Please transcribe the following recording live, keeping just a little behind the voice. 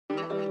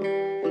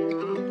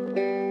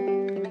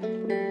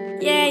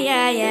Yeah,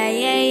 yeah, yeah,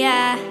 yeah,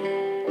 yeah.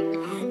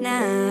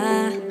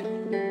 Nah.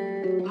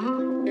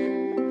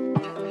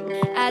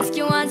 Ask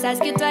you once,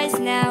 ask you twice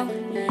now.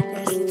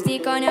 There's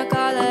lipstick on your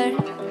collar.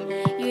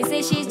 You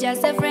say she's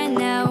just a friend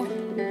now.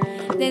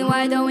 Then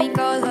why don't we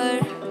call her?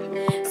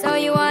 So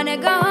you wanna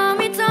go home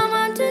with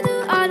someone to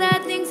do all the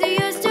things you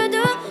used to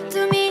do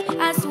to me?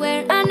 I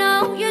swear I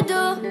know you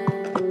do.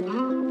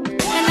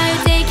 And now you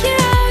take her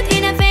out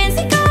in a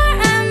fancy car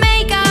and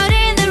make out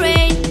in the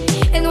rain.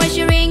 And when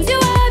she rings you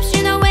up,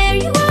 she know where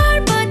you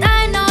are, but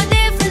I know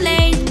different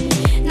lane.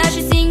 Now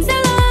she sings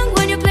along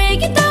when you play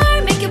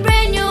guitar, make a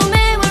brand new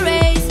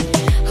memories.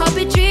 Hope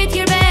you treat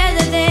her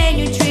better than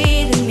you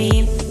treated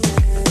me.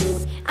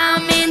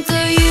 I'm into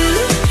you,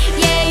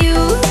 yeah you.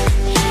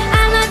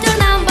 I'm not your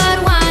number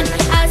one.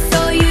 I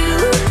saw you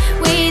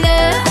with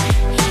her,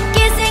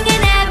 kissing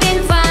and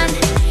having fun.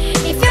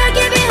 If you're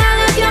giving all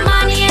of your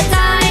money and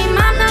time,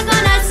 I'm not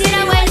gonna sit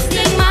and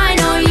wasting mine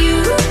on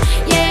you,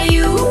 yeah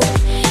you.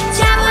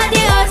 Ciao,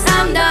 adios,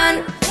 I'm done.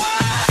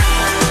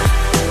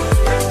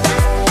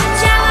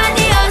 Ciao,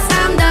 adios,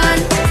 I'm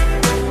done.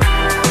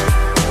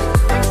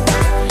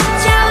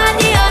 Ciao,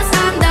 adios,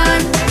 I'm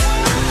done.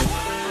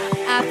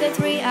 After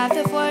 3,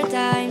 after 4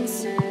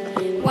 times,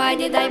 why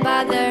did I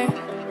bother?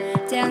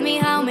 Tell me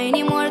how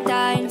many more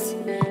times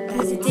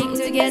does it take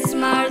to get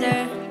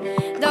smarter?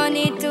 Don't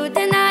need to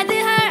deny the